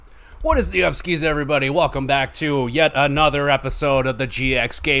What is the upskis, everybody? Welcome back to yet another episode of the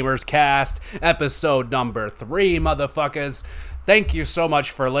GXGamerCast, episode number 3, motherfuckers. Thank you so much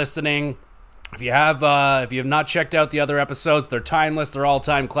for listening. If you have not checked out the other episodes, they're timeless. They're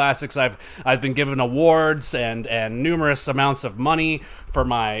all-time classics. I've been given awards and numerous amounts of money for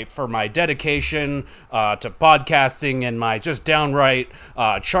my dedication to podcasting and my just downright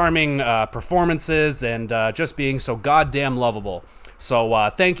charming performances and just being so goddamn lovable. So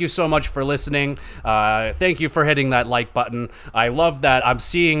thank you so much for listening. Thank you for hitting that like button. I love that I'm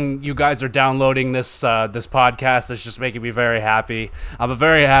seeing you guys are downloading this podcast. It's just making me very happy. I'm a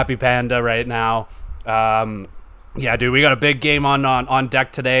very happy panda right now. Yeah, dude, we got a big game on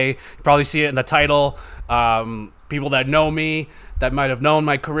deck today. You probably see it in the title. People that know me, that might have known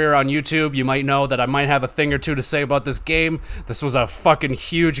my career on YouTube, you might know that I might have a thing or two to say about this game. This was a fucking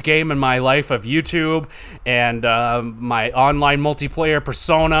huge game in my life of YouTube and my online multiplayer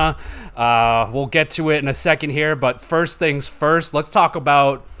persona. We'll get to it in a second here, but first things first, let's talk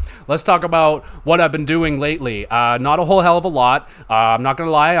about what I've been doing lately. Not a whole hell of a lot. I'm not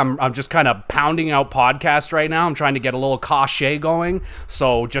gonna lie. I'm just kind of pounding out podcasts right now. I'm trying to get a little cachet going.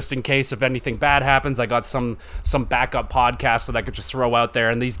 So just in case if anything bad happens, I got some backup podcasts that I could just throw out there.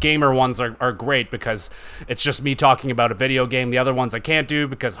 And these gamer ones are great because it's just me talking about a video game. The other ones I can't do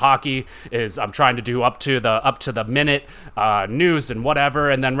because hockey is I'm trying to do up to the minute news and whatever.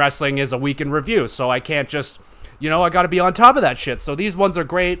 And then wrestling is a week in review. So I can't just. I got to be on top of that shit. So these ones are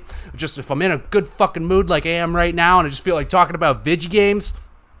great. Just if I'm in a good fucking mood like I am right now and I just feel like talking about video games,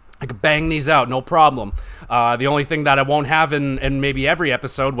 I could bang these out, no problem. The only thing that I won't have in maybe every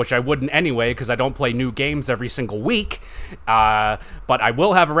episode, which I wouldn't anyway because I don't play new games every single week, but I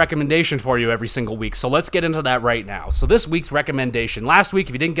will have a recommendation for you every single week. So let's get into that right now. So this week's recommendation. Last week,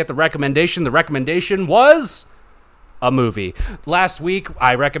 if you didn't get the recommendation was a movie. Last week,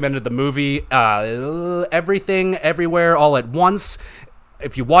 I recommended the movie Everything, Everywhere, All at Once.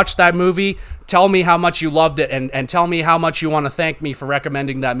 If you watched that movie, tell me how much you loved it and tell me how much you want to thank me for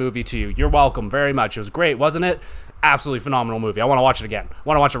recommending that movie to you. You're welcome very much. It was great, wasn't it? Absolutely phenomenal movie. I want to watch it again. I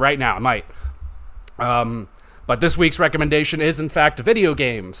want to watch it right now. I might. But this week's recommendation is, in fact, a video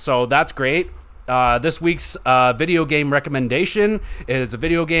game. So that's great. This week's video game recommendation is a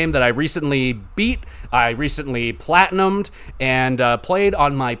video game that I recently beat. I recently platinumed and played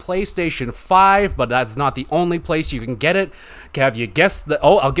on my PlayStation 5, but that's not the only place you can get it. Have you guessed the?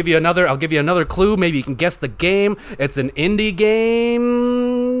 Oh, I'll give you another clue. Maybe you can guess the game. It's an indie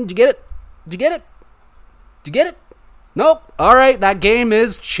game. Did you get it? Did you get it? Did you get it? Nope. All right, that game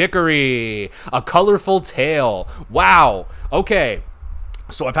is Chicory, A Colorful Tale. Wow. Okay.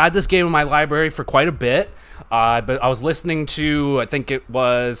 So I've had this game in my library for quite a bit, but I was listening to, I think it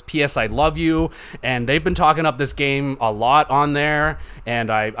was P.S. I Love You, and they've been talking up this game a lot on there,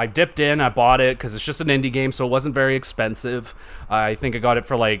 and I dipped in, I bought it, because it's just an indie game, so it wasn't very expensive. I think I got it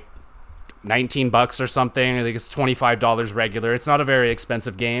for like $19 or something. I think it's $25 regular. It's not a very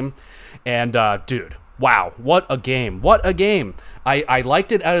expensive game, and dude, wow, what a game. What a game. I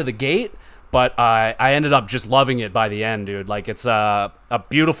liked it out of the gate. But I ended up just loving it by the end, dude. Like, it's a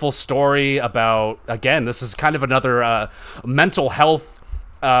beautiful story about, again, this is kind of another mental health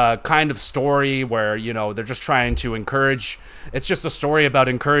kind of story where, they're just trying to encourage. It's just a story about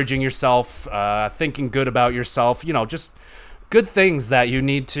encouraging yourself, thinking good about yourself, just good things that you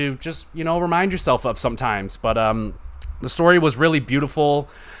need to just, remind yourself of sometimes. But the story was really beautiful.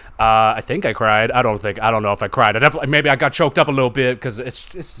 I think I cried. I don't know if I cried. Maybe I got choked up a little bit because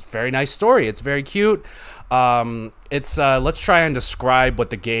it's a very nice story. It's very cute. Let's try and describe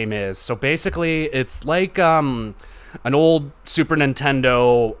what the game is. So basically, it's like an old Super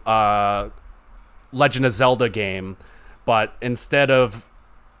Nintendo Legend of Zelda game, but instead of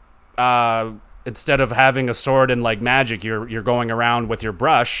having a sword and like magic, you're going around with your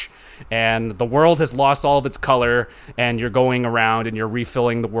brush, and the world has lost all of its color, and you're going around and you're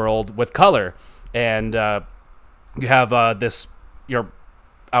refilling the world with color, and you have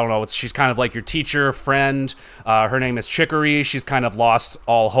I don't know, she's kind of like your teacher, friend. Her name is Chicory. She's kind of lost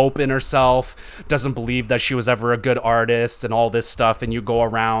all hope in herself, doesn't believe that she was ever a good artist and all this stuff, and you go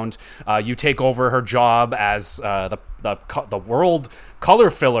around, you take over her job as the world color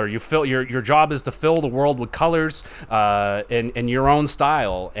filler. You fill your job is to fill the world with colors in your own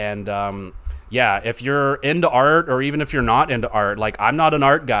style. And yeah, if you're into art, or even if you're not into art, like I'm not an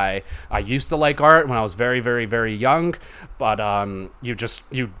art guy. I used to like art when I was very, very, very young, but you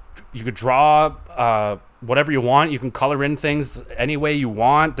could draw whatever you want. You can color in things any way you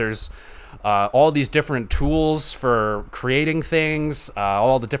want. There's all these different tools for creating things,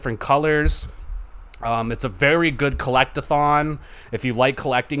 all the different colors. It's a very good collectathon. If you like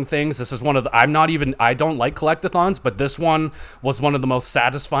collecting things, this is one of the, I don't like collectathons, but this one was one of the most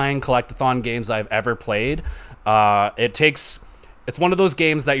satisfying collectathon games I've ever played. It's one of those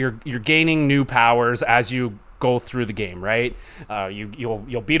games that you're gaining new powers as you go through the game, right?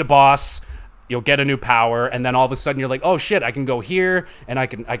 You'll beat a boss, you'll get a new power, and then all of a sudden you're like, oh shit, I can go here and I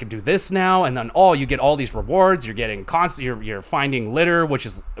can do this now, and then you get all these rewards. You're getting you're finding litter, which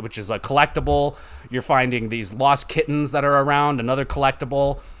is a collectible. You're finding these lost kittens that are around, another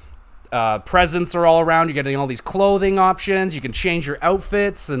collectible. Presents are all around. You're getting all these clothing options. You can change your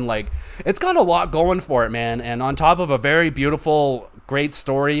outfits, and like, it's got a lot going for it, man. And on top of a very beautiful, great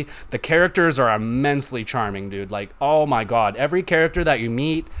story, the characters are immensely charming, dude. Like, oh my god, every character that you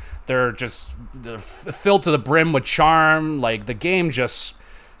meet, they're filled to the brim with charm. Like, the game just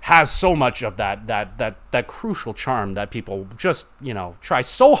has so much of that crucial charm that people just, try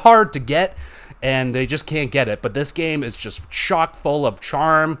so hard to get, and they just can't get it. But this game is just chock full of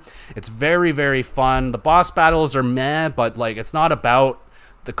charm. It's very, very fun. The boss battles are meh, but like, it's not about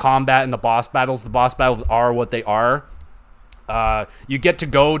the combat and the boss battles. The boss battles are what they are. You get to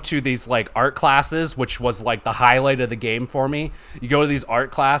go to these like art classes, which was like the highlight of the game for me. You go to these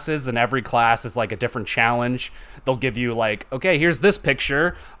art classes, and every class is like a different challenge. They'll give you like, okay, here's this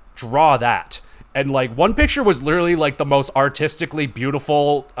picture, draw that. And like, one picture was literally like the most artistically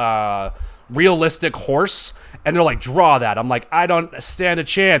beautiful, realistic horse, and they're like, draw that. I'm like, I don't stand a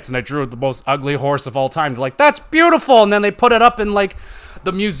chance, and I drew the most ugly horse of all time. They're like, that's beautiful, and then they put it up in like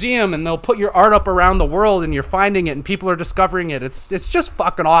the museum, and they'll put your art up around the world, and you're finding it, and people are discovering it. It's just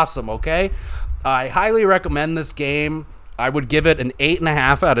fucking awesome. Okay, I highly recommend this game. I would give it an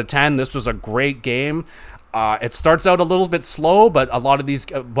 8.5 out of 10. This was a great game. It starts out a little bit slow, but a lot of these,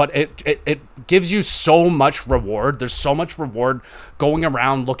 but it gives you so much reward. There's so much reward going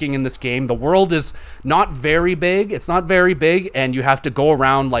around looking in this game. The world is not very big. It's not very big, and you have to go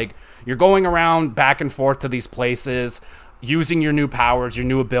around, like, you're going around back and forth to these places, using your new powers, your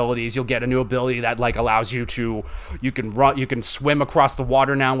new abilities. You'll get a new ability that like allows you to, you can swim across the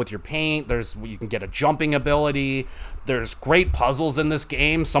water now with your paint. You can get a jumping ability. There's great puzzles in this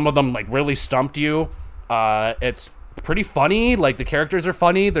game. Some of them like really stumped you. It's pretty funny. Like, the characters are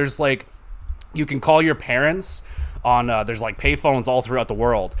funny. There's like, you can call your parents on, there's like payphones all throughout the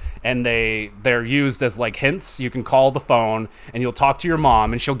world, and they're used as like hints. You can call the phone and you'll talk to your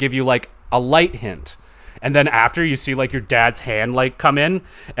mom, and she'll give you like a light hint. And then after, you see like your dad's hand like come in,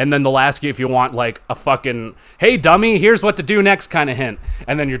 and then they'll ask you if you want like a fucking, hey dummy, here's what to do next kind of hint.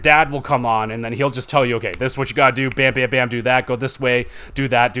 And then your dad will come on, and then he'll just tell you, okay, this is what you gotta do, bam, bam, bam, do that, go this way, do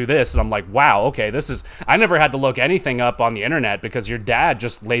that, do this. And I'm like, wow, okay, I never had to look anything up on the internet, because your dad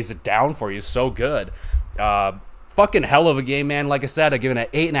just lays it down for you so good. Fucking hell of a game, man. Like I said, I give it an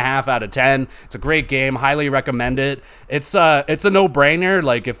 8.5 out of 10. It's a great game, highly recommend it. It's a no-brainer.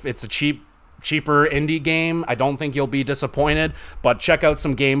 Like, if it's a cheaper indie game, I don't think you'll be disappointed, but check out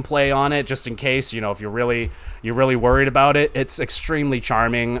some gameplay on it just in case, if you're really worried about it. It's extremely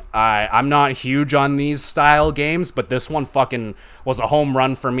charming. I'm not huge on these style games, but this one fucking was a home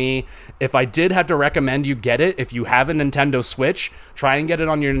run for me. If I did have to recommend you get it, if you have a Nintendo Switch, try and get it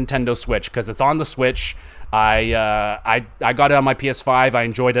on your Nintendo Switch, because it's on the Switch. I got it on my PS5. I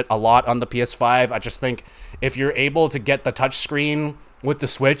enjoyed it a lot on the PS5. I just think if you're able to get the touchscreen with the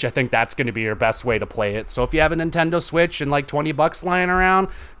Switch, I think that's going to be your best way to play it. So if you have a Nintendo Switch and like $20 lying around,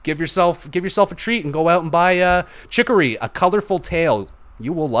 give yourself a treat and go out and buy Chicory, A Colorful Tale.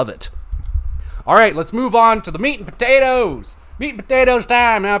 You will love it. All right, let's move on to the meat and potatoes. Meat and potatoes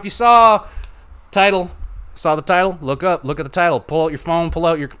time. Now, if you saw the title, look at the title. Pull out your phone, pull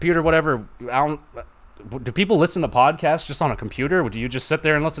out your computer, whatever. Do people listen to podcasts just on a computer? Would you just sit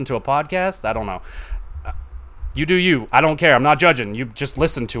there and listen to a podcast? I don't know. You do you. I don't care. I'm not judging. You just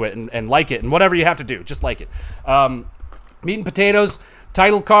listen to it and like it, and whatever you have to do, just like it. Meat and potatoes,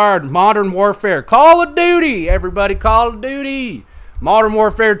 title card, Modern Warfare, Call of Duty, everybody, Call of Duty. Modern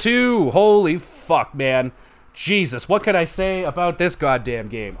Warfare 2, holy fuck, man. Jesus, what could I say about this goddamn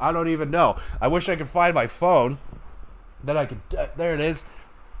game? I don't even know. I wish I could find my phone. Then I could, there it is.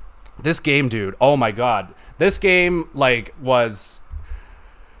 This game, dude, oh my god. This game, like, was...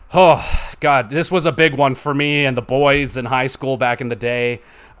 Oh, God, this was a big one for me and the boys in high school back in the day.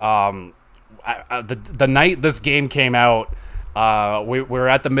 The night this game came out, we were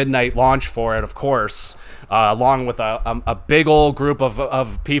at the midnight launch for it, of course, along with a big old group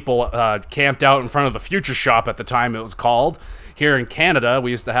of people camped out in front of the Future Shop at the time it was called. Here in Canada,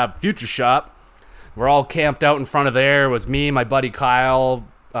 we used to have Future Shop. We're all camped out in front of there. It was me, my buddy Kyle,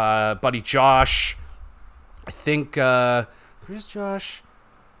 buddy Josh. I think, where's Josh?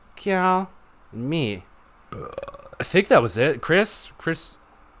 Cal, and me. I think that was it. Chris,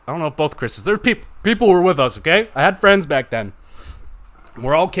 I don't know if both Chris's. There's people were with us, okay? I had friends back then.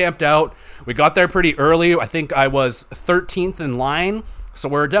 We're all camped out. We got there pretty early. I think I was 13th in line. So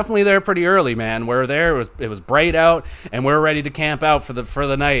we're definitely there pretty early, man. We're there. It was bright out, and we're ready to camp out for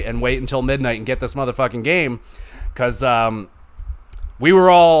the night and wait until midnight and get this motherfucking game, because we were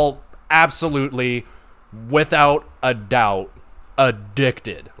all absolutely, without a doubt,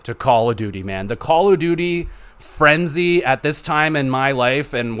 addicted to Call of Duty, man. The Call of Duty frenzy at this time in my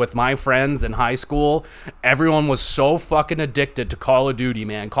life and with my friends in high school, everyone was so fucking addicted to Call of Duty,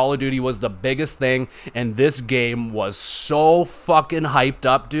 man. Call of Duty was the biggest thing, and this game was so fucking hyped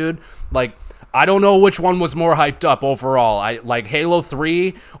up, dude. Like, I don't know which one was more hyped up overall. I like Halo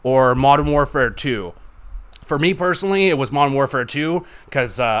 3 or Modern Warfare 2. For me personally, it was Modern Warfare 2,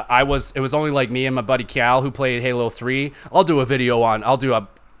 because it was only like me and my buddy Cal who played Halo 3.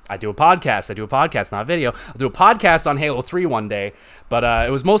 I do a podcast, not video. I'll do a podcast on Halo 3 one day. But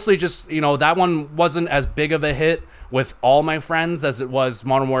it was mostly just, that one wasn't as big of a hit with all my friends as it was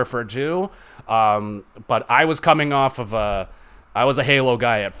Modern Warfare 2. But I was coming off of I was a Halo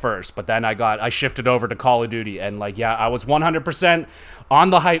guy at first, but then I shifted over to Call of Duty, and I was 100% on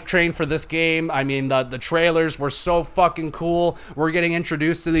the hype train for this game. I mean, the trailers were so fucking cool. We're getting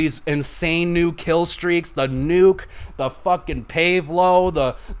introduced to these insane new kill streaks, the nuke, the fucking Pavlo,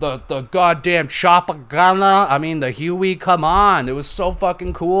 the goddamn Chopagana. I mean, the Huey, come on. It was so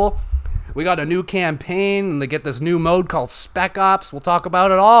fucking cool. We got a new campaign, and they get this new mode called Spec Ops. We'll talk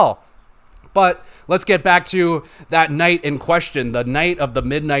about it all. But let's get back to that night in question, the night of the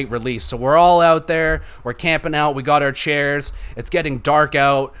midnight release. So we're all out there, we're camping out, we got our chairs, it's getting dark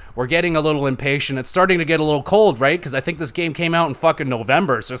out, we're getting a little impatient, it's starting to get a little cold, right? Because I think this game came out in fucking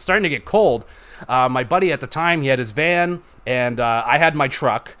November, so it's starting to get cold. My buddy at the time, he had his van, and I had my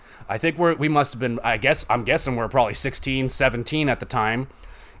truck. I think we must have been, I'm guessing we're probably 16, 17 at the time.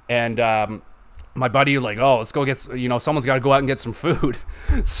 And my buddy let's go get, someone's got to go out and get some food.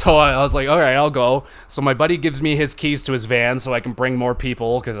 So I was like, all right, I'll go. So my buddy gives me his keys to his van so I can bring more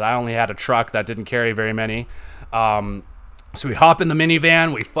people, because I only had a truck that didn't carry very many. So we hop in the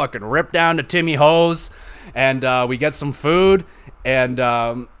minivan, we fucking rip down to Timmy Ho's, and we get some food. And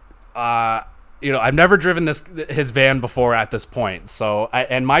I've never driven his van before at this point. So,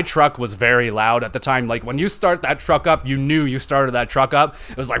 and my truck was very loud at the time. Like, when you start that truck up, you knew you started that truck up.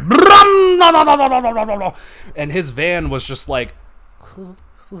 It was like, and his van was just like,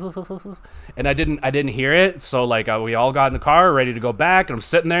 and I didn't hear it. So we all got in the car, ready to go back, and I'm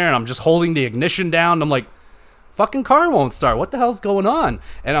sitting there, and I'm just holding the ignition down. And I'm like, fucking car won't start. What the hell's going on?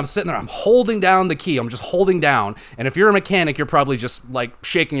 And I'm sitting there, I'm holding down the key. I'm just holding down. And if you're a mechanic, you're probably just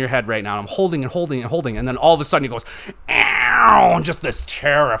shaking your head right now. I'm holding and holding and holding. And then all of a sudden it goes, ow, and just this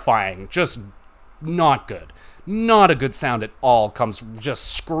terrifying, just not good. Not a good sound at all comes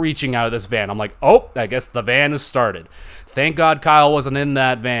just screeching out of this van. I'm like, oh, I guess the van is started. Thank God Kyle wasn't in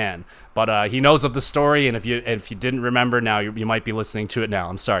that van. But he knows of the story, and if you didn't remember now, you might be listening to it now.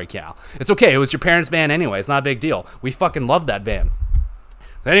 I'm sorry, Cal. It's okay. It was your parents' van anyway. It's not a big deal. We fucking love that van.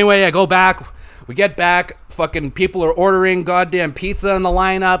 Anyway, I go back. We get back. Fucking people are ordering goddamn pizza in the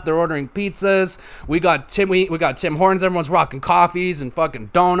lineup. They're ordering pizzas. We got Tim Hortons. Everyone's rocking coffees and fucking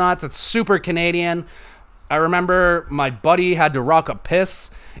donuts. It's super Canadian. I remember my buddy had to rock a piss,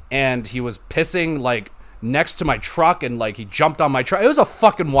 and he was pissing next to my truck, and he jumped on my truck. It was a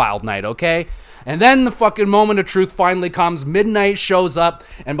fucking wild night, okay? And then the fucking moment of truth finally comes. Midnight shows up,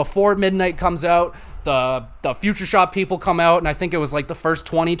 and before midnight comes out, the Future Shop people come out, and I think it was the first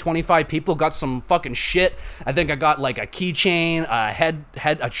 20, 25 people got some fucking shit. I think I got a keychain,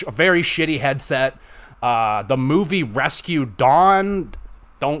 a very shitty headset, the movie Rescue Dawn.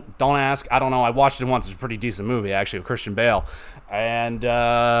 Don't ask. I don't know. I watched it once. It's a pretty decent movie, actually, with Christian Bale. And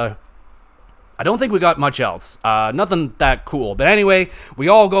I don't think we got much else. Nothing that cool. But anyway, we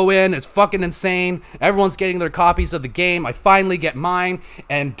all go in. It's fucking insane. Everyone's getting their copies of the game. I finally get mine.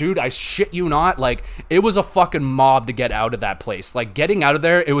 And dude, I shit you not. It was a fucking mob to get out of that place. Getting out of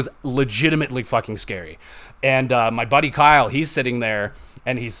there, it was legitimately fucking scary. And my buddy Kyle, he's sitting there.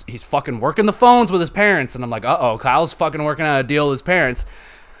 And he's fucking working the phones with his parents. And I'm like, uh-oh, Kyle's fucking working out a deal with his parents.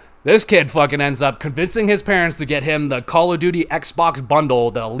 This kid fucking ends up convincing his parents to get him the Call of Duty Xbox bundle,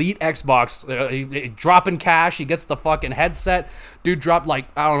 the Elite Xbox, dropping cash. He gets the fucking headset. Dude dropped I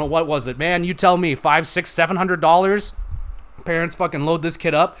don't know, what was it, man? You tell me, $500, $600, $700? Parents fucking load this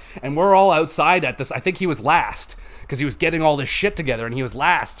kid up, and we're all outside at this. I think he was last, because he was getting all this shit together, and he was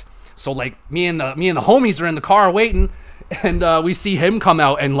last. So me and the homies are in the car waiting, And we see him come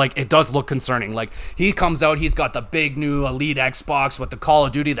out, and like it does look concerning. Like he comes out, he's got the big new Elite Xbox with the Call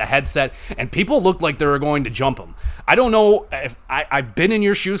of Duty, the headset, and people looked like they were going to jump him. I don't know if I've been in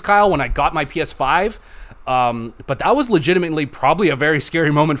your shoes, Kyle, when I got my PS5, but that was legitimately probably a very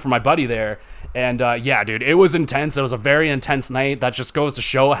scary moment for my buddy there. And yeah, dude, it was intense. It was a very intense night. That just goes to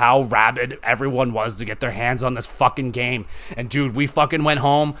show how rabid everyone was to get their hands on this fucking game. And dude, we fucking went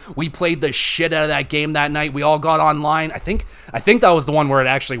home. We played the shit out of that game that night. We all got online. I think that was the one where it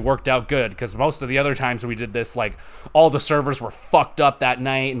actually worked out good, because most of the other times we did this, like, all the servers were fucked up that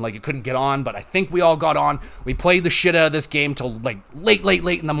night and like you couldn't get on. But I think we all got on. We played the shit out of this game till like late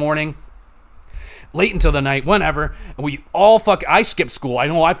in the morning. Late into the night, whenever, and we all I skipped school. I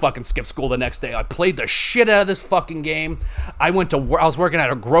know I fucking skipped school the next day. I played the shit out of this fucking game. I was working at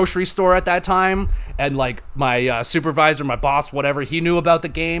a grocery store at that time, and like my supervisor, my boss, whatever, he knew about the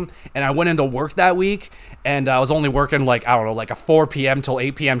game, and I went into work that week, and I was only working like, I don't know, like a 4 p.m. till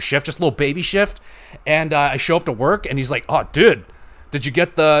 8 p.m. shift, just a little baby shift, and I show up to work, and he's like, oh, dude, did you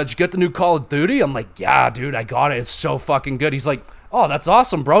get the new Call of Duty? I'm like, yeah, dude, I got it. It's so fucking good. He's like, oh, that's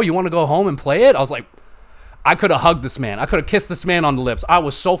awesome, bro. You want to go home and play it? I was like, I could have hugged this man. I could have kissed this man on the lips. I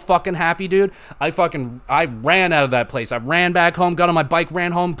was so fucking happy, dude. I ran out of that place. I ran back home, got on my bike,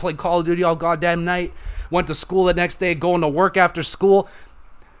 ran home, played Call of Duty all goddamn night. Went to school the next day, going to work after school.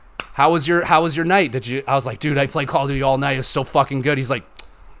 How was your night? I was like, dude, I played Call of Duty all night. It was so fucking good. He's like,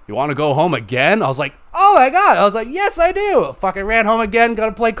 you want to go home again? I was like, oh my God. I was like, yes, I do. I fucking ran home again, got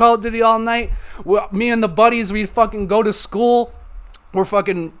to play Call of Duty all night. Me and the buddies, we fucking go to school. We're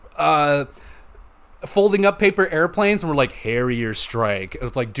fucking folding up paper airplanes, and we're like, Harrier strike. And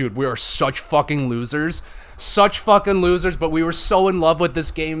it's like, dude, we are such fucking losers. But we were so in love with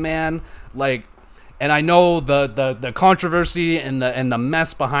this game, man. Like, and I know the controversy and the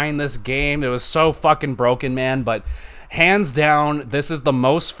mess behind this game. It was so fucking broken, man. But hands down, this is the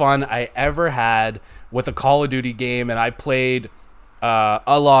most fun I ever had with a Call of Duty game, and I played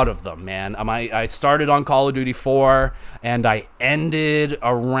a lot of them, man. I started on Call of Duty 4, and I ended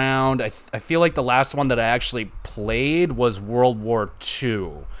around, I feel like the last one that I actually played was World War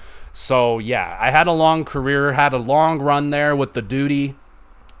II. So, yeah, I had a long career, had a long run there with the duty.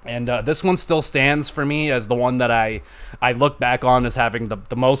 And this one still stands for me as the one that I look back on as having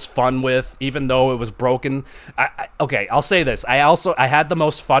the most fun with, even though it was broken. Okay, I'll say this. I had the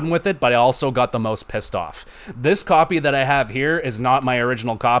most fun with it, but I also got the most pissed off. This copy that I have here is not my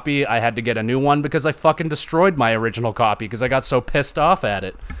original copy. I had to get a new one because I fucking destroyed my original copy because I got so pissed off at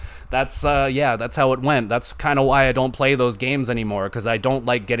it. That's how it went. That's kind of why I don't play those games anymore, because I don't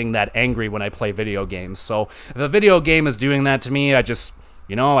like getting that angry when I play video games. So if a video game is doing that to me, I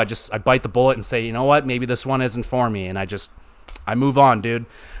bite the bullet and say, you know what, maybe this one isn't for me, and I move on, dude.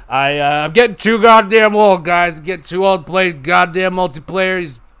 I'm getting too goddamn old, guys. I'm getting too old to play goddamn multiplayer.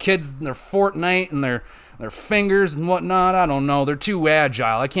 These kids and their Fortnite and their fingers and whatnot, I don't know. They're too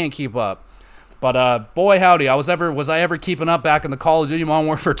agile. I can't keep up. But boy howdy, was I ever keeping up back in the Call of Duty Modern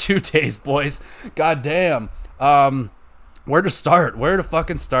Warfare 2 days, boys. Goddamn. Where to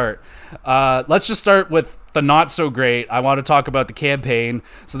fucking start? Let's just start with the not so great. I want to talk about the campaign.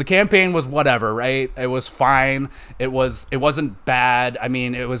 So the campaign was whatever, right? It was fine. It wasn't bad. I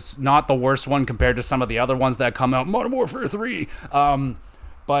mean, it was not the worst one compared to some of the other ones that come out. Modern Warfare 3.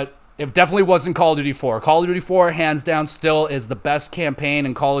 But it definitely wasn't Call of Duty 4. Call of Duty 4, hands down, still is the best campaign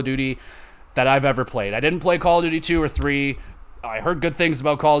in Call of Duty that I've ever played. I didn't play Call of Duty 2 or 3. I heard good things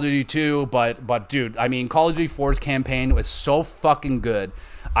about Call of Duty 2, but dude, I mean, Call of Duty 4's campaign was so fucking good.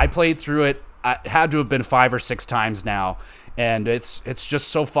 I played through it. I had to have been 5 or 6 times now, and it's just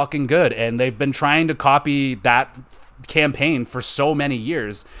so fucking good. And they've been trying to copy that campaign for so many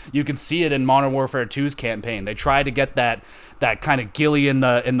years. You can see it in Modern Warfare 2's campaign. They try to get that kind of Gilly in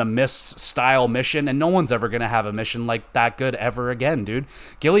the Mist style mission, and no one's ever gonna have a mission like that good ever again, dude.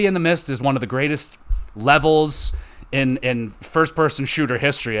 Gilly in the Mist is one of the greatest levels in first-person shooter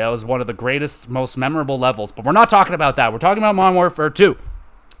history. That was one of the greatest, most memorable levels. But we're not talking about that. We're talking about Modern Warfare 2.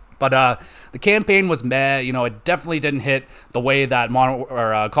 But the campaign was meh. You know, it definitely didn't hit the way that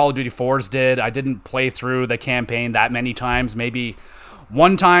Call of Duty 4's did. I didn't play through the campaign that many times. Maybe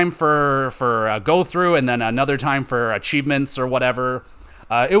one time for a go-through, and then another time for achievements or whatever.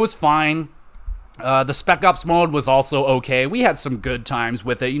 It was fine. The Spec Ops mode was also okay. We had some good times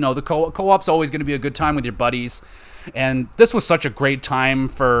with it. You know, the co-op's always going to be a good time with your buddies. And this was such a great time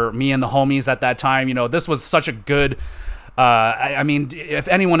for me and the homies at that time. You know, this was such a good I mean, if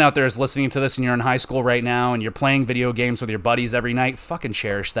anyone out there is listening to this and you're in high school right now and you're playing video games with your buddies every night, fucking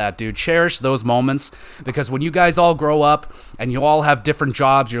cherish that, dude. Cherish those moments, because when you guys all grow up and you all have different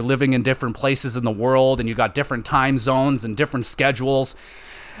jobs, you're living in different places in the world, and you got different time zones and different schedules.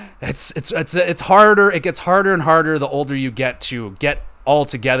 It's harder. It gets harder and harder the older you get to get all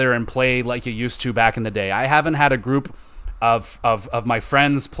together and play like you used to back in the day. I haven't had a group of my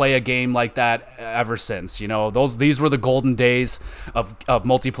friends play a game like that ever since. You know, these were the golden days of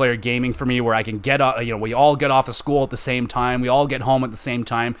multiplayer gaming for me, where I can we all get off of school at the same time, we all get home at the same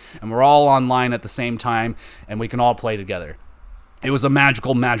time, and we're all online at the same time, and we can all play together. It was a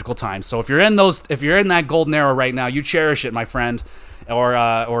magical time. So if you're in that golden era right now, you cherish it, my friend,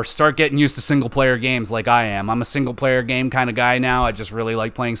 or start getting used to single player games like I am. I'm a single player game kind of guy now. I just really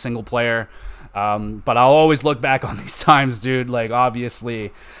like playing single player. But I'll always look back on these times, dude. Like,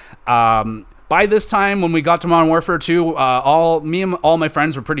 obviously, by this time when we got to Modern Warfare 2, all my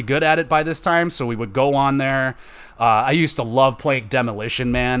friends were pretty good at it by this time, so we would go on there. I used to love playing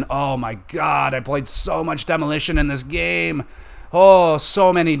Demolition Man. Oh my god, I played so much Demolition in this game. Oh,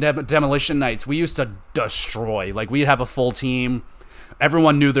 so many Demolition nights. We used to destroy. Like, we'd have a full team.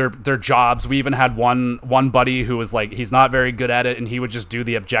 Everyone knew their jobs. We even had one buddy who was like, he's not very good at it, and he would just do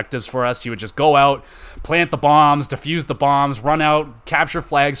the objectives for us. He would just go out, plant the bombs, defuse the bombs, run out, capture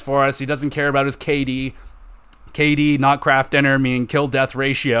flags for us. He doesn't care about his KD. KD, not craft dinner, meaning kill-death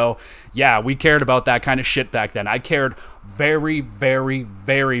ratio. Yeah, we cared about that kind of shit back then. I cared very, very,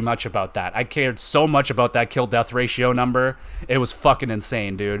 very much about that. I cared so much about that kill-death ratio number. It was fucking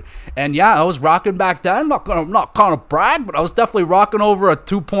insane, dude. And yeah, I was rocking back then. Not gonna brag, but I was definitely rocking over a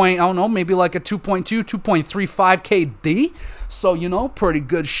 2.0, maybe like a 2.2, 2.35 KD. So, pretty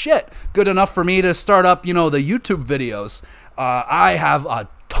good shit. Good enough for me to start up, the YouTube videos. I have a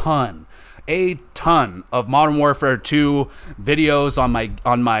ton of Modern Warfare 2 videos on my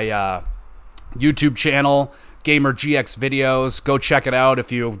YouTube channel, Gamer GX Videos. Go check it out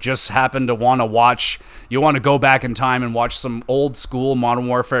if you just happen to want to go back in time and watch some old school Modern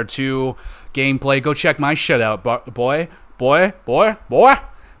Warfare 2 gameplay. Go check my shit out, boy. Go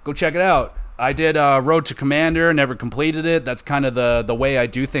check it out. I did Road to Commander, never completed it. That's kind of the way I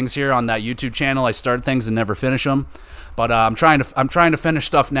do things here on that YouTube channel. I start things and never finish them. But I'm trying to finish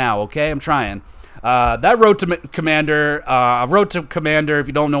stuff now, okay? I'm trying. That Road to Commander, if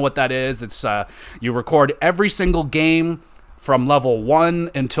you don't know what that is, it's you record every single game from level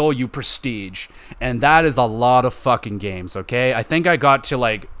 1 until you prestige. And that is a lot of fucking games, okay? I think I got to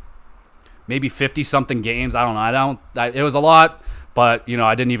like maybe 50-something games. I don't know. It was a lot, but,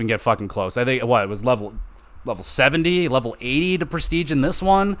 I didn't even get fucking close. I think, it was level 70, level 80 to prestige in this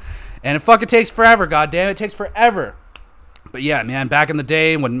one. And it fucking takes forever, goddamn. It takes forever. But yeah, man, back in the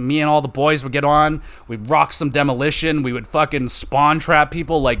day when me and all the boys would get on, we'd rock some Demolition. We would fucking spawn trap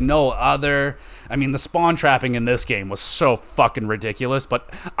people like no other. I mean, the spawn trapping in this game was so fucking ridiculous,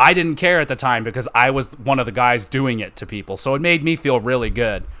 but I didn't care at the time because I was one of the guys doing it to people. So it made me feel really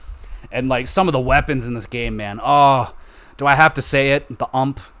good. And like some of the weapons in this game, man. Oh, do I have to say it? The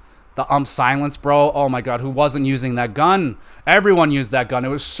ump silence, bro. Oh my god, who wasn't using that gun? Everyone used that gun. It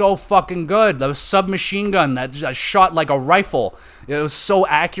was so fucking good. That was submachine gun that shot like a rifle. It was so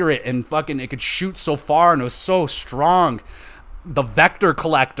accurate and fucking it could shoot so far and it was so strong. The Vector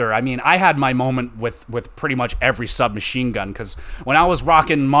Collector. I mean, I had my moment with pretty much every submachine gun because when I was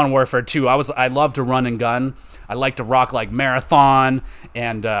rocking Modern Warfare 2, I loved to run and gun. I like to rock like Marathon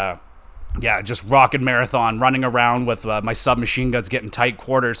and just rocking Marathon, running around with my submachine guns, getting tight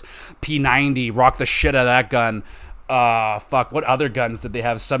quarters. P90, rock the shit out of that gun. What other guns did they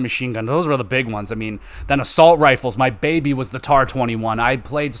have? Submachine gun. Those were the big ones. I mean, then assault rifles. My baby was the TAR 21. I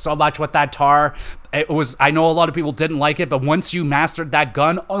played so much with that TAR. I know a lot of people didn't like it, but once you mastered that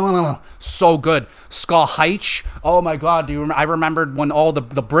gun, so good. Skull Heich. Oh my god, I remembered when all the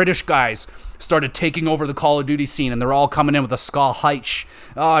British guys started taking over the Call of Duty scene and they're all coming in with a Skull Heich.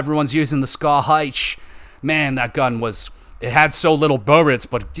 Oh, everyone's using the Skull Heich. Man, that gun it had so little bullets,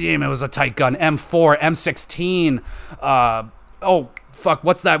 but damn, it was a tight gun. M4, M16.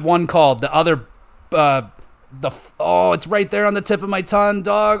 What's that one called? The other, it's right there on the tip of my tongue,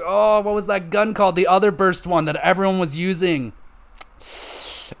 dog. Oh, what was that gun called? The other burst one that everyone was using.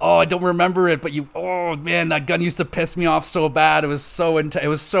 Oh, I don't remember it, but man, that gun used to piss me off so bad. It was so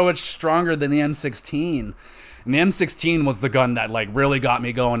much stronger than the M16. And the M16 was the gun that like really got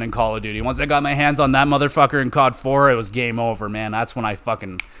me going in Call of Duty. Once I got my hands on that motherfucker in COD 4, it was game over, man. That's when I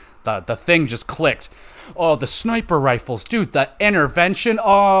fucking the thing just clicked. Oh, the sniper rifles, dude, the intervention.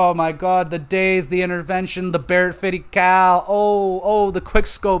 Oh my god, the days, the intervention, the Barrett 50 cal. Oh, the quick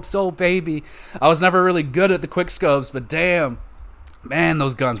scopes. Oh baby, I was never really good at the quick scopes, but damn, man,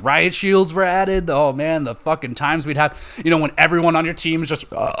 those guns. Riot shields were added. Oh man, the fucking times we'd have, when everyone on your team is just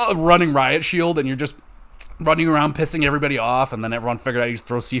running riot shield and you're just running around pissing everybody off, and then everyone figured out you just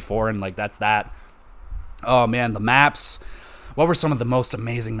throw C4 and like that's that. Oh man, the maps. What were some of the most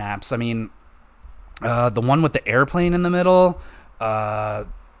amazing maps? I mean, the one with the airplane in the middle. Don't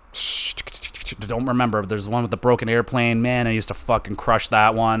remember. There's one with the broken airplane. Man, I used to fucking crush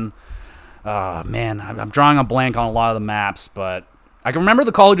that one. Man, I'm drawing a blank on a lot of the maps, but I can remember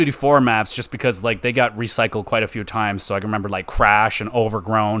the Call of Duty 4 maps just because like they got recycled quite a few times. So I can remember like Crash and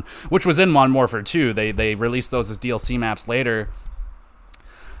Overgrown, which was in Modern Warfare 2. They released those as DLC maps later.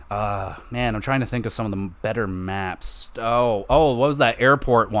 Man, I'm trying to think of some of the better maps. Oh, what was that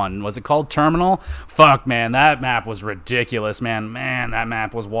airport one? Was it called Terminal? Fuck, man, that map was ridiculous, man. Man, that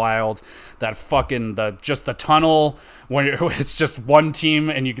map was wild. That fucking, the tunnel where it's just one team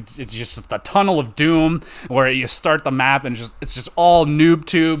and it's just the tunnel of doom where you start the map and it's just all noob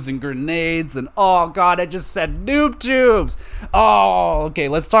tubes and grenades and oh god, I just said noob tubes. Oh, okay,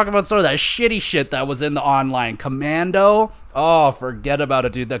 let's talk about some of that shitty shit that was in the online. Commando. Oh, forget about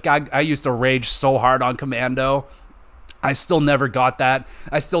it, dude. That guy, I used to rage so hard on Commando. I still never got that.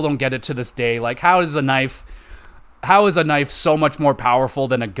 I still don't get it to this day. Like, how is a knife so much more powerful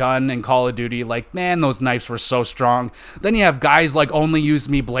than a gun in Call of Duty? Like, man, those knives were so strong. Then you have guys like Only Use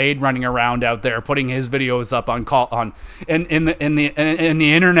Me Blade running around out there putting his videos up in the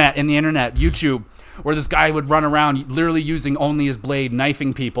internet YouTube, where this guy would run around literally using only his blade,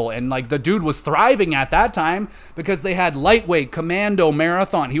 knifing people. And like the dude was thriving at that time because they had lightweight, commando,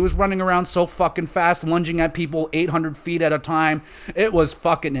 marathon. He was running around so fucking fast, lunging at people 800 feet at a time. It was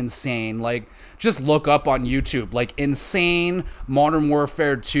fucking insane. Like, just look up on YouTube, like insane Modern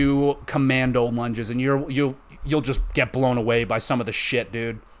Warfare 2 commando lunges, and you'll just get blown away by some of the shit,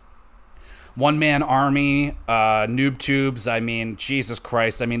 dude. One-man army, noob tubes. I mean, Jesus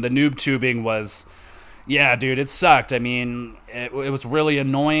Christ. I mean, the noob tubing was... Yeah, dude, it sucked. I mean, it was really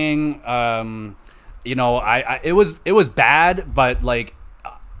annoying. It was bad, but like,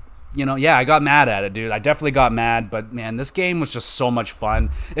 yeah, I got mad at it, dude. I definitely got mad, but man, this game was just so much fun.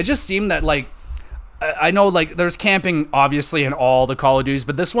 It just seemed that like, I know like there's camping obviously in all the Call of Duties,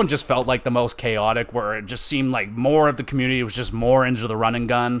 but this one just felt like the most chaotic, where it just seemed like more of the community was just more into the run and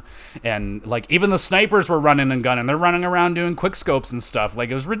gun, and like even the snipers were running and gunning. They're running around doing quick scopes and stuff.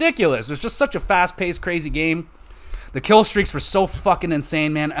 Like, it was ridiculous. It was just such a fast-paced, crazy game. The kill streaks were so fucking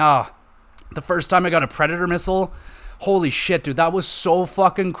insane, man. The first time I got a Predator missile, holy shit, dude, that was so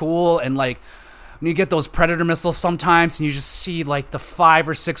fucking cool. And like, when you get those Predator missiles sometimes and you just see like the 5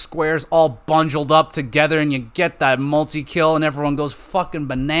 or 6 squares all bundled up together and you get that multi-kill and everyone goes fucking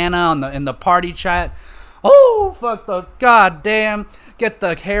banana in the party chat. Oh, fuck the goddamn. Get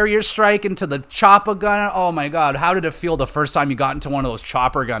the Harrier strike into the chopper gunner. Oh my god, how did it feel the first time you got into one of those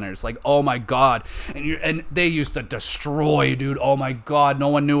chopper gunners? Like, oh my god. And they used to destroy, dude. Oh my god, no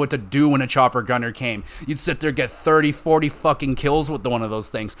one knew what to do when a chopper gunner came. You'd sit there, get 30, 40 fucking kills with one of those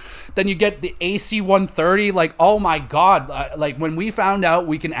things. Then you get the AC-130. Like, oh my god. Like, when we found out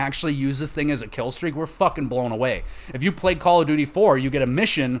we can actually use this thing as a kill streak, we're fucking blown away. If you play Call of Duty 4, you get a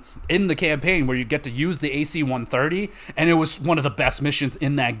mission in the campaign where you get to use the AC-130, and it was one of the best missions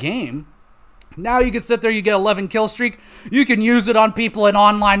in that game. Now you can sit there, you get 11 kill streak, you can use it on people in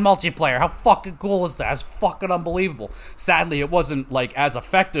online multiplayer. How fucking cool is that? It's fucking unbelievable. Sadly, it wasn't like as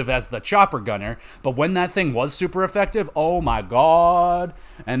effective as the chopper gunner, but when that thing was super effective, oh my god.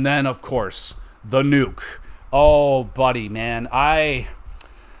 And then, of course, the nuke. Oh, buddy, man,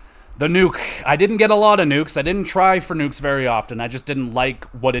 the nuke. I didn't get a lot of nukes. I didn't try for nukes very often. I just didn't like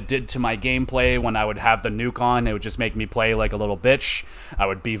what it did to my gameplay when I would have the nuke on. It would just make me play like a little bitch. I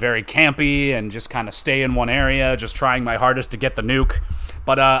would be very campy and just kind of stay in one area, just trying my hardest to get the nuke.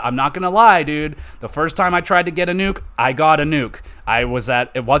 But I'm not going to lie, dude. The first time I tried to get a nuke, I got a nuke.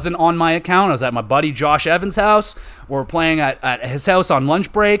 It wasn't on my account. I was at my buddy Josh Evans' house. We were playing at his house on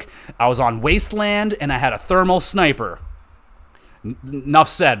lunch break. I was on Wasteland, and I had a thermal sniper. Enough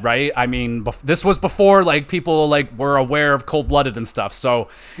said, right? I mean, this was before like people like were aware of cold-blooded and stuff, so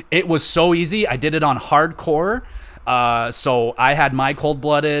it was so easy. I did it on hardcore, so I had my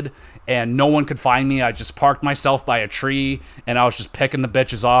cold-blooded and no one could find me. I just parked myself by a tree and I was just picking the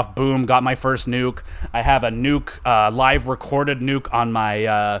bitches off. Boom, got my first nuke. I have a nuke, live recorded nuke on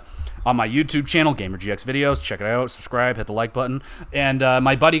my on my YouTube channel, GamerGX Videos. Check it out, subscribe, hit the like button. And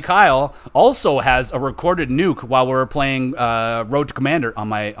my buddy Kyle also has a recorded nuke while we're playing Road to Commander on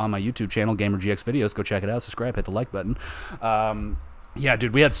my YouTube channel, GamerGX Videos. Go check it out, subscribe, hit the like button. Yeah,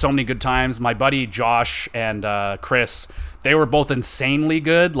 dude, we had so many good times. My buddy Josh and Chris, they were both insanely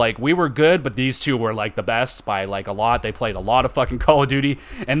good. Like, we were good, but these two were, like, the best by, like, a lot. They played a lot of fucking Call of Duty,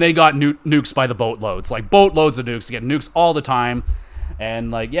 and they got nukes by the boatloads. Like, boatloads of nukes. They get nukes all the time. And,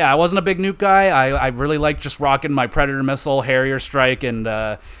 like, yeah, I wasn't a big nuke guy. I really liked just rocking my Predator missile, Harrier strike, and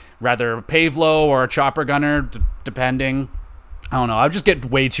rather a Pavlo or a chopper gunner, depending. I don't know. I just get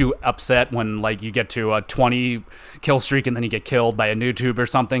way too upset when, like, you get to a 20 kill streak and then you get killed by a new tube or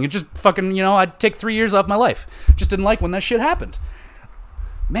something. It just fucking, I'd take 3 years off my life. Just didn't like when that shit happened.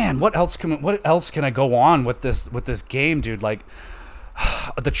 Man, what else can I go on with this game, dude? Like,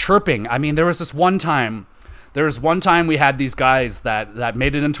 the chirping. I mean, there was one time we had these guys that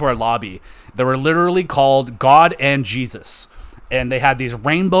made it into our lobby. They were literally called God and Jesus. And they had these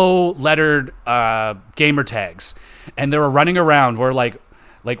rainbow lettered gamer tags, and they were running around. We're like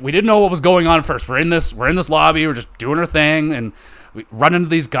we didn't know what was going on first. We're in this lobby. We're just doing our thing, and we run into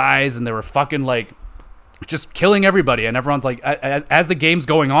these guys, and they were fucking like just killing everybody. And everyone's like, as the game's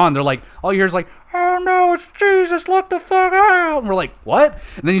going on, they're like, all you hear is like, oh no, it's Jesus! Look the fuck out! And we're like, what?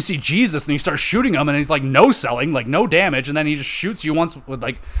 And then you see Jesus, and you start shooting him, and he's like no selling, like no damage, and then he just shoots you once with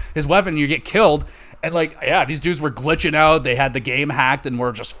like his weapon, and you get killed. And, like, yeah, these dudes were glitching out. They had the game hacked, and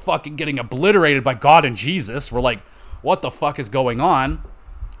we're just fucking getting obliterated by God and Jesus. We're like, what the fuck is going on?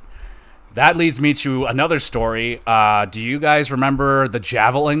 That leads me to another story. Do you guys remember the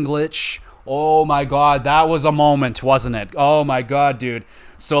Javelin glitch? Oh, my God. That was a moment, wasn't it? Oh, my God, dude.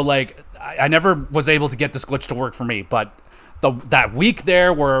 So, like, I never was able to get this glitch to work for me, but that week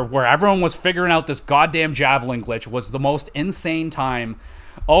there where everyone was figuring out this goddamn Javelin glitch was the most insane time.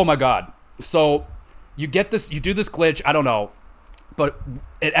 Oh, my God. So you do this glitch, I don't know, but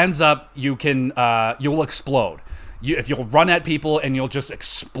it ends up you'll explode. You'll run at people and you'll just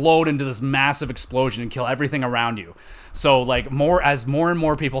explode into this massive explosion and kill everything around you. So like more and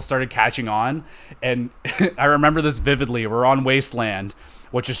more people started catching on, and I remember this vividly. We're on Wasteland,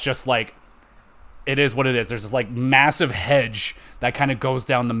 which is just like, it is what it is. There's this like massive hedge that kind of goes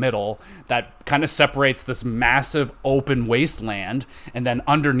down the middle that kind of separates this massive open wasteland, and then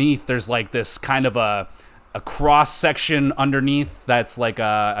underneath there's like this kind of a cross section underneath that's like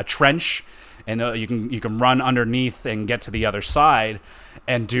a trench, and you can run underneath and get to the other side.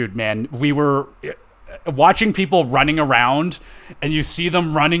 And dude, man, we were watching people running around, and you see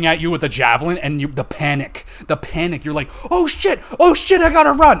them running at you with a javelin, and the panic, you're like, oh shit, I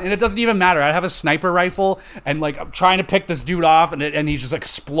gotta run. And it doesn't even matter. I have a sniper rifle, and like I'm trying to pick this dude off, and he just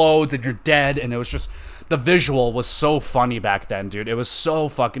explodes, and you're dead. And it was just, the visual was so funny back then, dude. It was so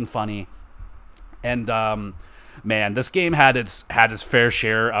fucking funny. And man, this game had its fair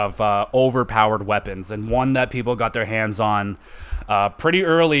share of overpowered weapons, and one that people got their hands on pretty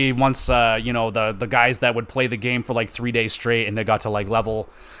early once, the guys that would play the game for like 3 days straight, and they got to like level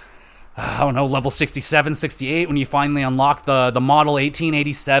 67, 68, when you finally unlock the model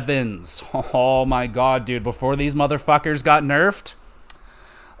 1887s. Oh my God, dude, before these motherfuckers got nerfed,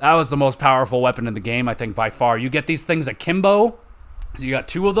 that was the most powerful weapon in the game, I think, by far. You get these things akimbo, so you got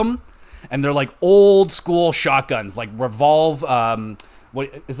two of them, and they're like old school shotguns, like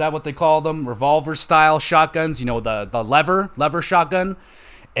what is that what they call them? Revolver style shotguns, the lever shotgun.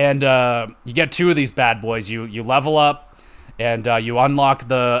 And you get two of these bad boys. You level up, and you unlock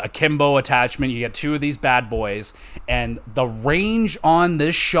the akimbo attachment. You get two of these bad boys, and the range on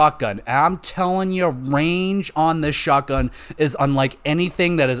this shotgun, I'm telling you, range on this shotgun is unlike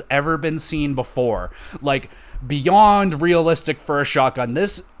anything that has ever been seen before. Like, beyond realistic for a shotgun.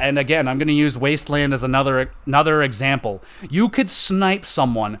 This, and again, I'm going to use Wasteland as another example. You could snipe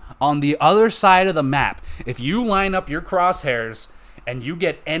someone on the other side of the map. If you line up your crosshairs and you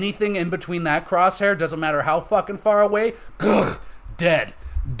get anything in between that crosshair, doesn't matter how fucking far away, dead.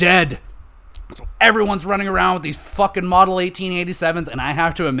 So everyone's running around with these fucking Model 1887s, and I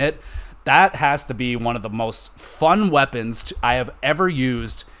have to admit, that has to be one of the most fun weapons I have ever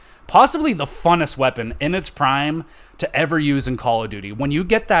used. Possibly the funnest weapon in its prime to ever use in Call of Duty. When you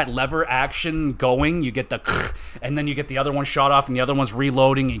get that lever action going, you get the and then you get the other one shot off and the other one's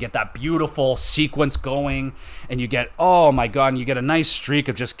reloading, you get that beautiful sequence going, and you get, oh my God, and you get a nice streak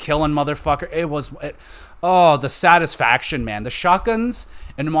of just killing motherfucker. The satisfaction, man. The shotguns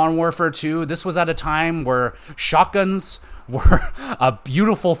in Modern Warfare 2, this was at a time where shotguns were a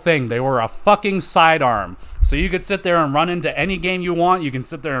beautiful thing. They were a fucking sidearm. So you could sit there and run into any game you want. You can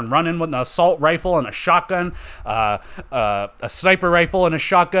sit there and run in with an assault rifle and a shotgun, a sniper rifle and a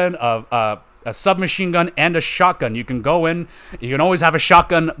shotgun, a submachine gun and a shotgun. You can go in. You can always have a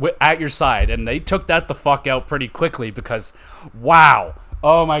shotgun at your side. And they took that the fuck out pretty quickly because, wow.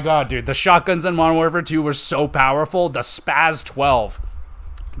 Oh my god, dude. The shotguns in Modern Warfare 2 were so powerful. The Spaz 12.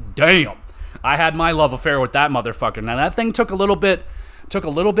 Damn. I had my love affair with that motherfucker. Now that thing took a little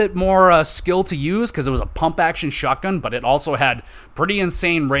bit more skill to use because it was a pump action shotgun, but it also had pretty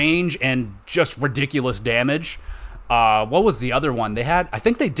insane range and just ridiculous damage. What was the other one? I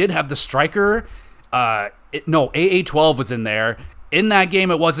think they did have the Striker. AA-12 was in there. In that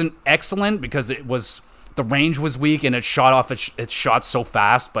game, it wasn't excellent because the range was weak and it shot off its shots so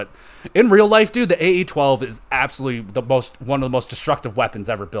fast. But in real life, dude, the AA-12 is absolutely one of the most destructive weapons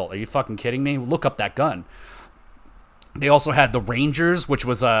ever built. Are you fucking kidding me? Look up that gun. They also had the Rangers, which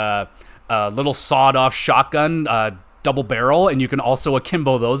was a little sawed-off shotgun, double barrel, and you can also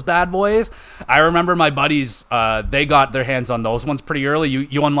akimbo those bad boys. I remember my buddies, they got their hands on those ones pretty early.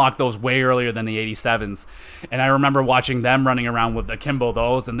 You unlock those way earlier than the 87s. And I remember watching them running around with akimbo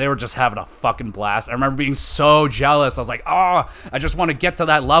those, and they were just having a fucking blast. I remember being so jealous. I was like, I just want to get to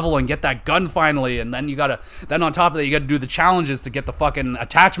that level and get that gun finally. And then then on top of that, you gotta do the challenges to get the fucking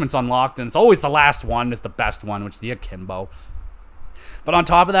attachments unlocked, and it's always the last one is the best one, which is the akimbo. But on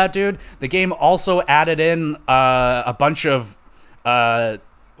top of that, dude, the game also added in a bunch of,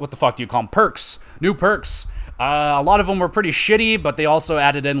 what the fuck do you call them? Perks. New perks. A lot of them were pretty shitty, but they also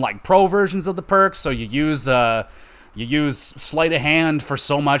added in, like, pro versions of the perks. So you use Sleight of Hand for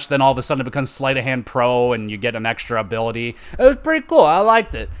so much, then all of a sudden it becomes Sleight of Hand Pro, and you get an extra ability. It was pretty cool. I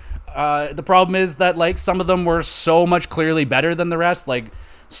liked it. The problem is that, like, some of them were so much clearly better than the rest. Like,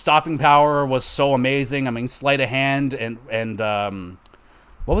 Stopping Power was so amazing. I mean, Sleight of Hand and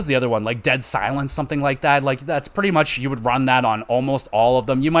what was the other one? Like Dead Silence, something like that. Like, that's pretty much, you would run that on almost all of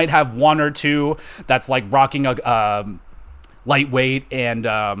them. You might have one or two that's like rocking a lightweight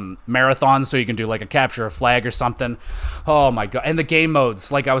and marathon, so you can do like a capture a flag or something. Oh my god. And the game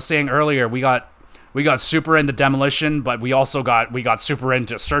modes, like I was saying earlier, we got super into demolition, but we got super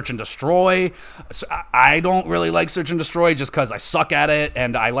into search and destroy. So I don't really like search and destroy just because I suck at it,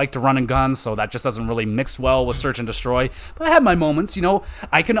 and I like to run and gun, so that just doesn't really mix well with search and destroy. But I have my moments, you know.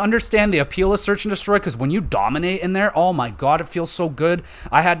 I can understand the appeal of search and destroy because when you dominate in there, oh my god, it feels so good.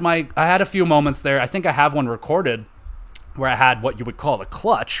 I had a few moments there. I think I have one recorded where I had what you would call a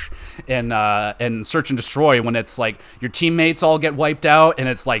clutch in search and destroy, when it's like your teammates all get wiped out and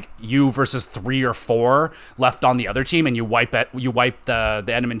it's like you versus 3 or 4 left on the other team, and you wipe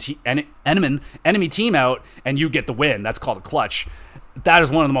the enemy team out and you get the win. That's called a clutch. That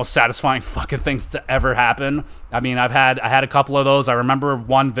is one of the most satisfying fucking things to ever happen. I mean, I had a couple of those. I remember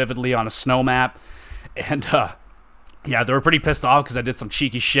one vividly on a snow map, and yeah, they were pretty pissed off because I did some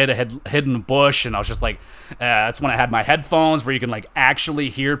cheeky shit. I had hid in the bush, and I was just like, that's when I had my headphones where you can like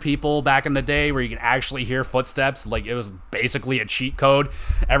actually hear people back in the day, where you can actually hear footsteps. Like, it was basically a cheat code.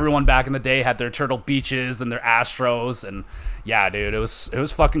 Everyone back in the day had their Turtle Beaches and their Astros, and yeah, dude, it was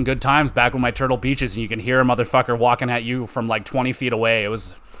fucking good times back with my Turtle Beaches, and you can hear a motherfucker walking at you from like 20 feet away. It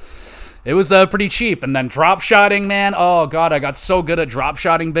was pretty cheap. And then drop shotting, man. Oh god, I got so good at drop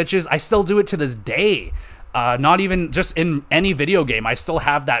shotting bitches. I still do it to this day. Not even just in any video game. I still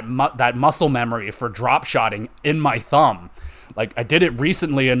have that muscle memory for drop shotting in my thumb. Like, I did it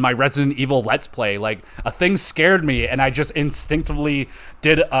recently in my Resident Evil Let's Play. Like, a thing scared me, and I just instinctively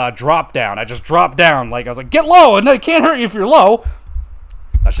did a drop down. I just dropped down. Like, I was like, get low, and it can't hurt you if you're low.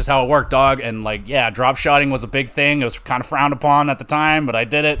 That's just how it worked, dog. And, like, yeah, drop shotting was a big thing. It was kind of frowned upon at the time, but I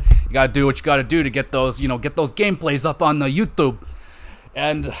did it. You gotta do what you gotta do to get those gameplays up on the YouTube.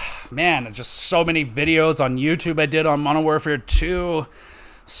 And, man, just so many videos on YouTube I did on Modern Warfare 2.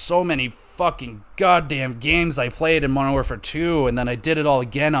 So many fucking goddamn games I played in Modern Warfare 2. And then I did it all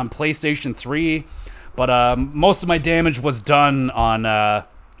again on PlayStation 3. But most of my damage was done on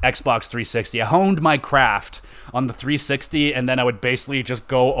Xbox 360. I honed my craft on the 360. And then I would basically just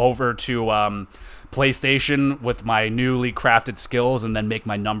go over to PlayStation with my newly crafted skills and then make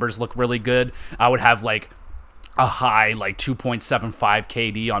my numbers look really good. I would have, like, a high, like 2.75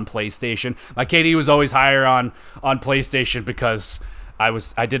 KD on PlayStation. My KD was always higher on PlayStation because I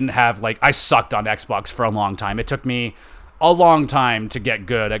sucked on Xbox for a long time. It took me a long time to get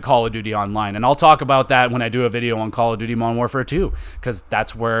good at Call of Duty Online, and I'll talk about that when I do a video on Call of Duty Modern Warfare 2, because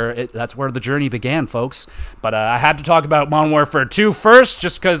that's where the journey began, folks. But I had to talk about Modern Warfare 2 first,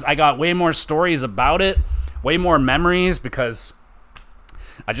 just because I got way more stories about it, way more memories, because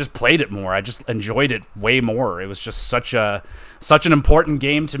just played it more. I just enjoyed it way more. It was just such an important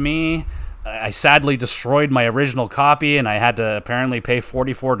game to me. I sadly destroyed my original copy, and I had to apparently pay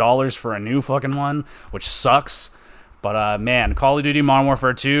 $44 for a new fucking one, which sucks. But man, Call of Duty Modern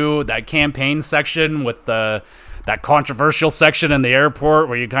Warfare 2, that campaign section with that controversial section in the airport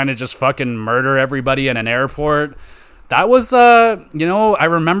where you kind of just fucking murder everybody in an airport. That was, I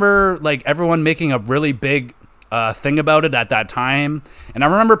remember like everyone making a really big thing about it at that time. And I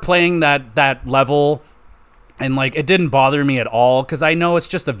remember playing that level, and like it didn't bother me at all because I know it's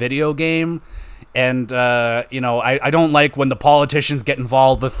just a video game. And, I don't like when the politicians get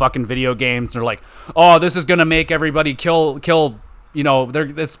involved with fucking video games. They're like, oh, this is going to make everybody kill,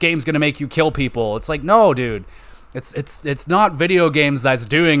 this game's going to make you kill people. It's like, no, dude, it's not video games that's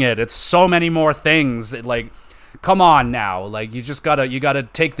doing it. It's so many more things. Come on now. Like, you gotta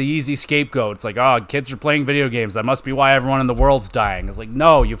take the easy scapegoat. It's like, oh, kids are playing video games. That must be why everyone in the world's dying. It's like,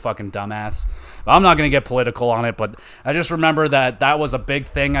 no, you fucking dumbass. I'm not going to get political on it, but I just remember that was a big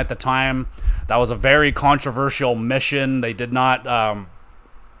thing at the time. That was a very controversial mission. They did not,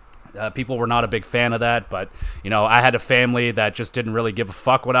 people were not a big fan of that, but, I had a family that just didn't really give a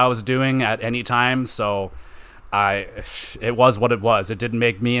fuck what I was doing at any time, so it was what it was. It didn't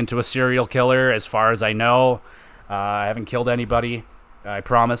make me into a serial killer, as far as I know. I haven't killed anybody, I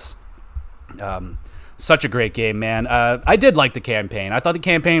promise. Such a great game, man. I did like the campaign. I thought the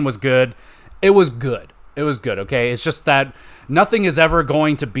campaign was good. It was good, okay? It's just that nothing is ever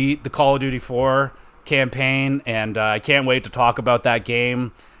going to beat the Call of Duty 4 campaign, and I can't wait to talk about that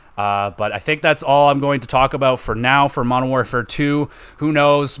game. But I think that's all I'm going to talk about for now for Modern Warfare 2. Who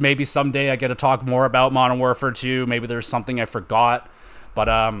knows? Maybe someday I get to talk more about Modern Warfare 2. Maybe there's something I forgot.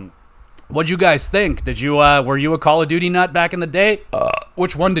 But what'd you guys think? Were you a Call of Duty nut back in the day?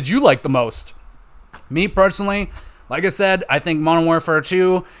 Which one did you like the most? Me personally, like I said, I think Modern Warfare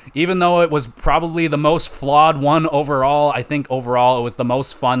 2, even though it was probably the most flawed one overall, I think overall it was the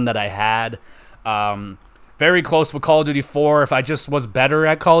most fun that I had. Very close with Call of Duty 4. If I just was better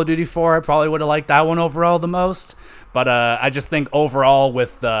at Call of Duty 4, I probably would have liked that one overall the most. But I just think overall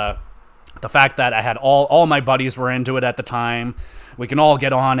with the fact that I had all my buddies were into it at the time, we can all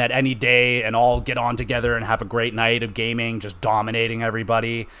get on at any day and all get on together and have a great night of gaming, just dominating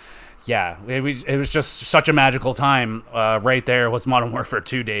everybody. Yeah, it was just such a magical time. Right there was Modern Warfare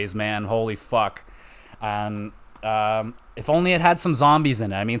 2 days, man. Holy fuck. And if only it had some zombies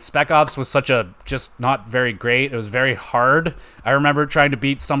in it. I mean, Spec Ops was just not very great. It was very hard. I remember trying to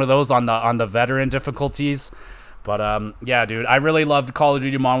beat some of those on the veteran difficulties. But yeah, dude, I really loved Call of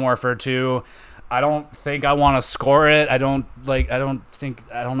Duty Modern Warfare 2. I don't think I want to score it. I don't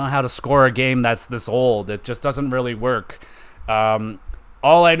know how to score a game that's this old. It just doesn't really work.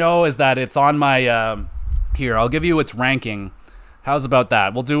 All I know is that it's on my here. I'll give you its ranking. How's about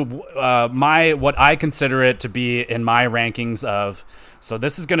that? We'll do what I consider it to be in my rankings of. So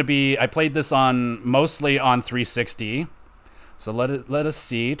this is going to be. I played this mostly on 360. So let us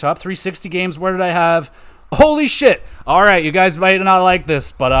see. Top 360 games. Where did I have? Holy shit! All right, you guys might not like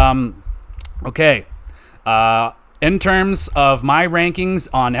this, but okay. In terms of my rankings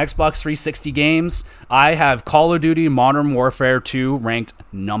on Xbox 360 games, I have Call of Duty Modern Warfare 2 ranked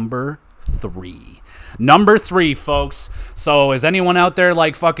number 3. Number 3, folks. So is anyone out there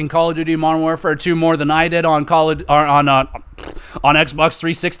like fucking Call of Duty Modern Warfare 2 more than I did on Xbox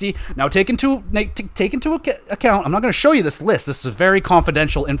 360? Now take into account, I'm not going to show you this list. This is very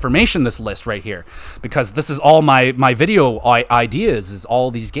confidential information, this list right here, because this is all my video ideas, is all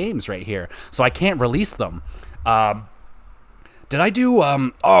these games right here. So I can't release them. Did I do,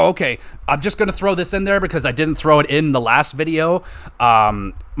 okay. I'm just going to throw this in there because I didn't throw it in the last video.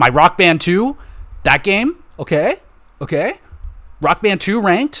 My Rock Band 2, that game, okay. Rock Band 2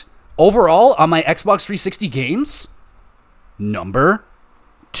 ranked overall on my Xbox 360 games, number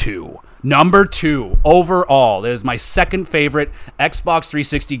 2. Number 2 overall. It is my second favorite Xbox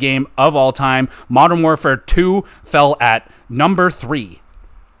 360 game of all time. Modern Warfare 2 fell at number 3.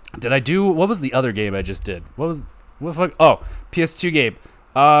 What was the other game I just did? PS2 game.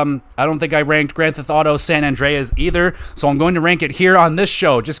 I don't think I ranked Grand Theft Auto San Andreas either, so I'm going to rank it here on this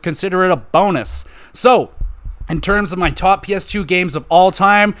show. Just consider it a bonus. So, in terms of my top PS2 games of all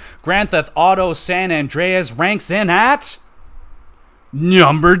time, Grand Theft Auto San Andreas ranks in at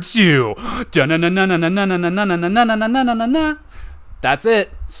number 2. That's it.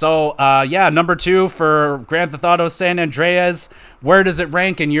 So, number 2 for Grand Theft Auto San Andreas. Where does it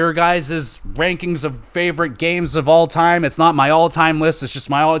rank in your guys' rankings of favorite games of all time? It's not my all-time list. It's just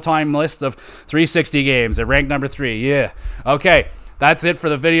my all-time list of 360 games. It ranked number 3. Yeah. Okay. that's it for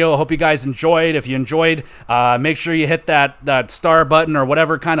the video. I hope you guys enjoyed. If you enjoyed, make sure you hit that star button or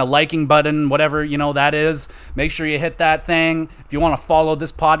whatever kind of liking button, whatever, that is. Make sure you hit that thing. If you want to follow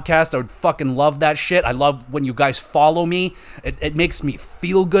this podcast, I would fucking love that shit. I love when you guys follow me. It makes me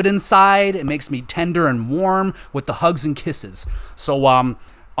feel good inside. It makes me tender and warm with the hugs and kisses. So,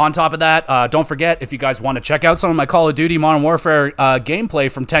 on top of that, don't forget, if you guys want to check out some of my Call of Duty Modern Warfare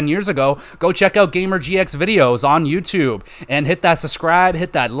gameplay from 10 years ago, go check out GamerGX videos on YouTube and hit that subscribe,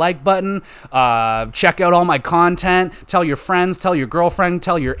 hit that like button, check out all my content, tell your friends, tell your girlfriend,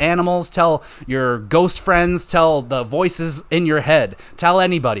 tell your animals, tell your ghost friends, tell the voices in your head, tell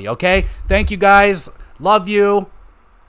anybody, okay? Thank you guys, love you.